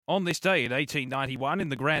On this day in 1891, in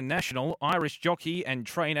the Grand National, Irish jockey and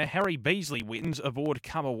trainer Harry Beasley wins aboard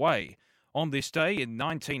Come Away. On this day in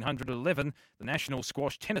 1911, the National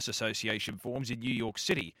Squash Tennis Association forms in New York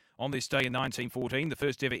City. On this day in 1914, the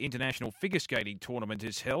first ever international figure skating tournament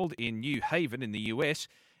is held in New Haven in the US.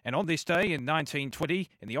 And on this day in 1920,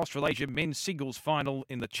 in the Australasian men's singles final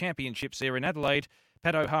in the championships there in Adelaide,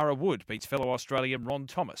 Pat O'Hara-Wood beats fellow Australian Ron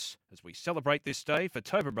Thomas. As we celebrate this day for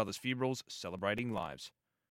Tobin Brothers Funerals, celebrating lives.